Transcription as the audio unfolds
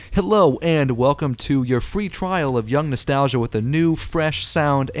Hello and welcome to your free trial of Young Nostalgia with a new, fresh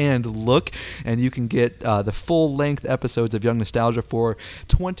sound and look. And you can get the full-length episodes of Young Nostalgia for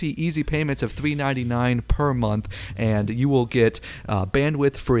 20 easy payments of $3.99 per month. And you will get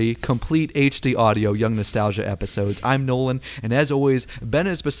bandwidth-free, complete HD audio Young Nostalgia episodes. I'm Nolan, and as always, Ben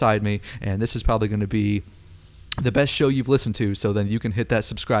is beside me, and this is probably going to be the best show you've listened to, so then you can hit that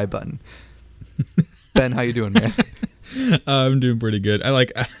subscribe button. Ben, how you doing, man? I'm doing pretty good. I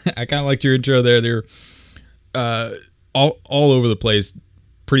kind of liked your intro there. They're all over the place,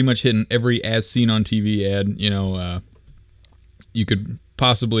 pretty much hitting every as seen on TV ad, you could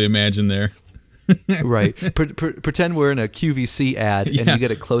possibly imagine there. Right. Pretend we're in a QVC ad and you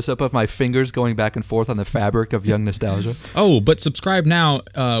get a close-up of my fingers going back and forth on the fabric of Young Nostalgia. Oh, but subscribe now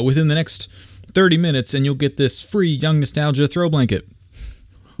within the next 30 minutes and you'll get this free Young Nostalgia throw blanket.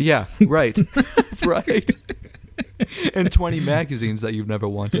 Yeah, right. Right. And 20 magazines that you've never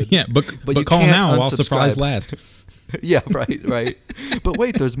wanted. Yeah, but call now while supplies last. Yeah, right. But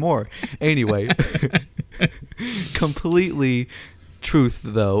wait, there's more. Anyway, completely truth,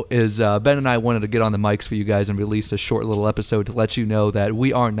 though, is Ben and I wanted to get on the mics for you guys and release a short little episode to let you know that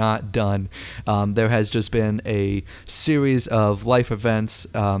we are not done. There has just been a series of life events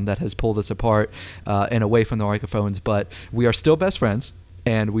that has pulled us apart and away from the microphones, but we are still best friends.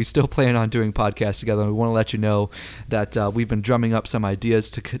 And we still plan on doing podcasts together. And we want to let you know that we've been drumming up some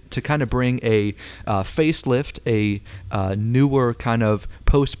ideas to kind of bring a facelift, a newer kind of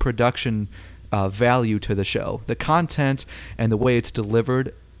post-production value to the show. The content and the way it's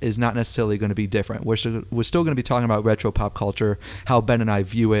delivered is not necessarily going to be different. We're still going to be talking about retro pop culture, how Ben and I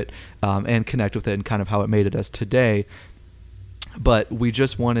view it and connect with it, and kind of how it made it us today. But we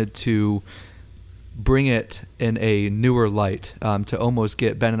just wanted to bring it in a newer light to almost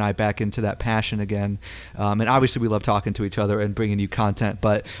get Ben and I back into that passion again. And obviously we love talking to each other and bringing you content,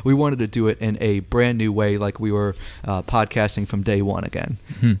 but we wanted to do it in a brand new way, like we were podcasting from day one again.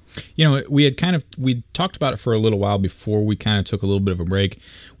 Mm-hmm. We talked about it for a little while before we kind of took a little bit of a break.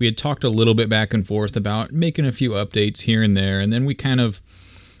 We had talked a little bit back and forth about making a few updates here and there, and then we kind of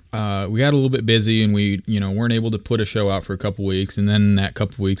we got a little bit busy and we, weren't able to put a show out for a couple weeks, and then that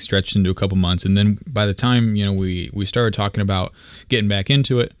couple weeks stretched into a couple months. And then by the time, we started talking about getting back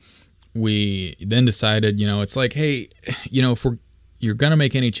into it, we then decided, it's like, hey, if you're going to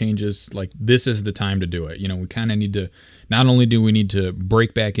make any changes, like this is the time to do it. We kind of need to, not only do we need to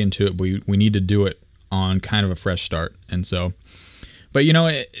break back into it, but we need to do it on kind of a fresh start. And so, but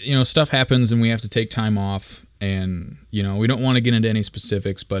stuff happens and we have to take time off. And, we don't want to get into any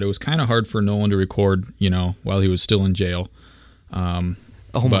specifics, but it was kind of hard for Nolan to record, while he was still in jail.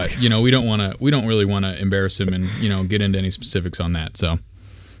 But, we don't really want to embarrass him and, get into any specifics on that. So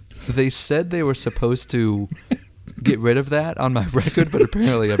they said they were supposed to get rid of that on my record, but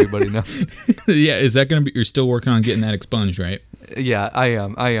apparently everybody knows. Yeah. Is that going to be, you're still working on getting that expunged, right? Yeah, I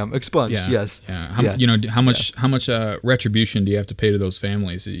am expunged. Yeah, yes. Yeah. How much retribution do you have to pay to those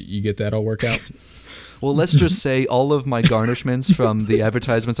families? You get that all worked out? Well, let's just say all of my garnishments from the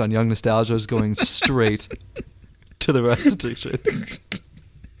advertisements on Young Nostalgia is going straight to the restitution.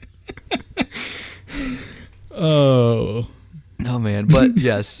 Oh man, but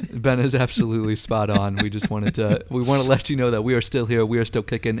yes, Ben is absolutely spot on. We want to let you know that we are still here, we are still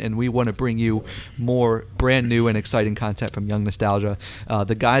kicking, and we want to bring you more brand new and exciting content from Young Nostalgia.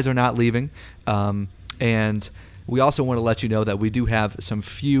 The guys are not leaving, and we also want to let you know that we do have some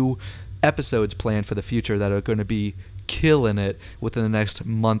few episodes planned for the future that are going to be killing it within the next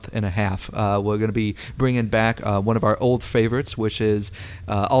month and a half. We're going to be bringing back one of our old favorites, which is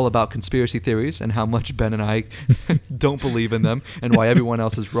all about conspiracy theories and how much Ben and I don't believe in them and why everyone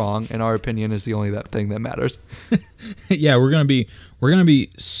else is wrong and our opinion is the only thing that matters. Yeah, we're going to be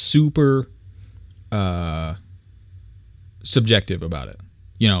super subjective about it.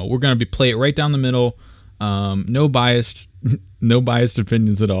 We're going to play it right down the middle. No biased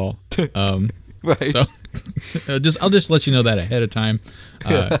opinions at all. Right. So I'll just let you know that ahead of time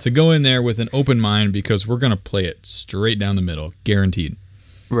to go in there with an open mind, because we're going to play it straight down the middle, guaranteed.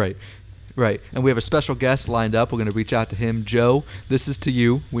 Right. And we have a special guest lined up. We're going to reach out to him. Joe, this is to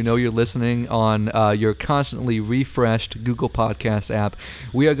you. We know you're listening on your constantly refreshed Google Podcast app.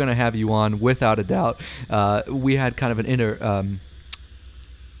 We are going to have you on without a doubt. We had kind of an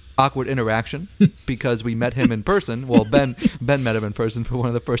awkward interaction because we met him in person. Well, Ben met him in person for one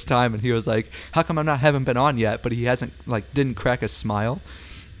of the first time, and he was like, how come haven't been on yet? But he didn't crack a smile,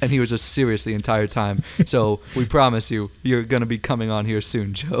 and he was just serious the entire time. So we promise you're going to be coming on here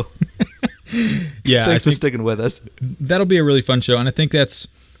soon, Joe. Yeah, thanks for sticking with us. That'll be a really fun show, and I think that's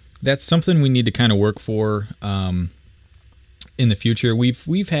something we need to kind of work for in the future.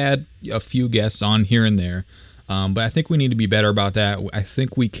 We've had a few guests on here and there, but I think we need to be better about that. I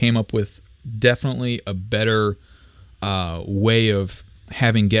think we came up with definitely a better way of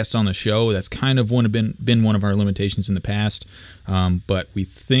having guests on the show. That's kind of been one of our limitations in the past, but we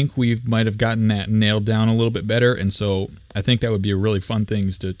think we might have gotten that nailed down a little bit better, and so I think that would be a really fun thing,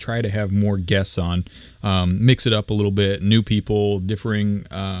 is to try to have more guests on, mix it up a little bit, new people, differing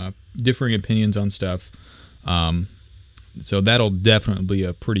opinions on stuff. So that'll definitely be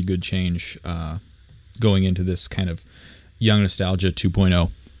a pretty good change going into this kind of Young Nostalgia 2.0.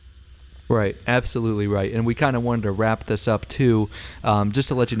 Right, absolutely right. And we kind of wanted to wrap this up too, just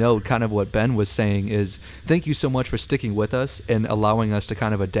to let you know kind of what Ben was saying is, thank you so much for sticking with us and allowing us to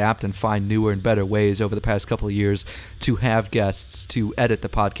kind of adapt and find newer and better ways over the past couple of years to have guests to edit the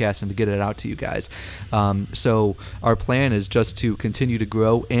podcast and to get it out to you guys. So our plan is just to continue to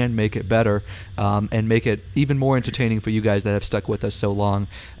grow and make it better, and make it even more entertaining for you guys that have stuck with us so long.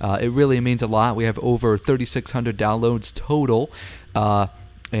 It really means a lot. We have over 3,600 downloads total.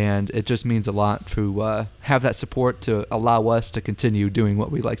 And it just means a lot to have that support to allow us to continue doing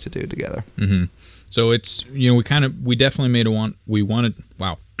what we like to do together. Mm-hmm. So it's, we definitely we wanted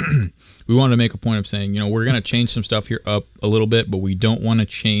to make a point of saying, we're going to change some stuff here up a little bit, but we don't want to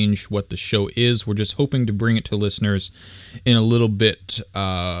change what the show is. We're just hoping to bring it to listeners in a little bit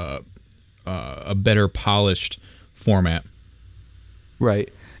a better polished format.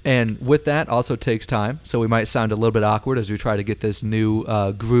 Right. And with that also takes time, so we might sound a little bit awkward as we try to get this new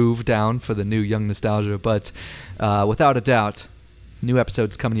groove down for the new Young Nostalgia, but without a doubt, new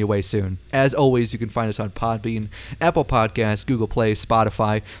episodes coming your way soon. As always, you can find us on Podbean, Apple Podcasts, Google Play,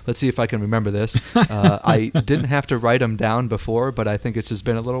 Spotify. Let's see if I can remember this. I didn't have to write them down before, but I think it's just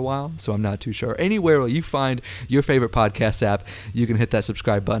been a little while, so I'm not too sure. Anywhere where you find your favorite podcast app, you can hit that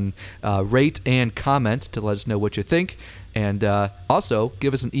subscribe button, rate and comment to let us know what you think. And also,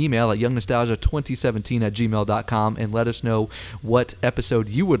 give us an email at youngnostalgia2017@gmail.com and let us know what episode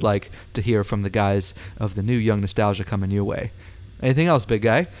you would like to hear from the guys of the new Young Nostalgia coming your way. Anything else, big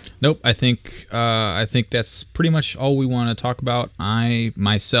guy? Nope. I think that's pretty much all we want to talk about. I,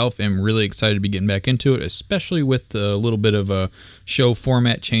 myself, am really excited to be getting back into it, especially with a little bit of a show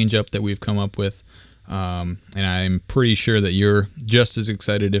format change-up that we've come up with. And I'm pretty sure that you're just as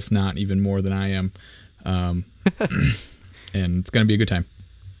excited, if not even more than I am. And it's going to be a good time.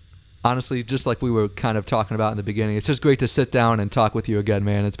 Honestly, just like we were kind of talking about in the beginning, it's just great to sit down and talk with you again,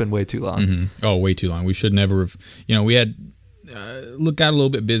 man. It's been way too long. Mm-hmm. Oh, way too long. We should never have, we had got a little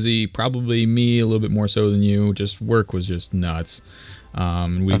bit busy, probably me a little bit more so than you. Just work was just nuts.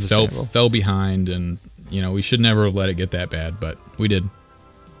 We fell behind, and, we should never have let it get that bad, but we did.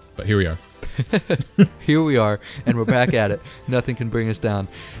 But here we are. Here we are, and we're back at it. Nothing can bring us down.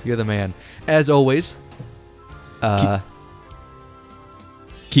 You're the man. As always,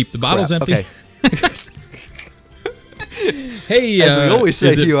 keep the bottles empty. Okay. Hey, as we always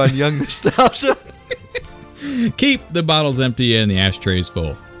say to you on Young Nostalgia, keep the bottles empty and the ashtrays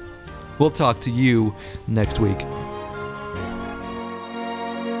full. We'll talk to you next week.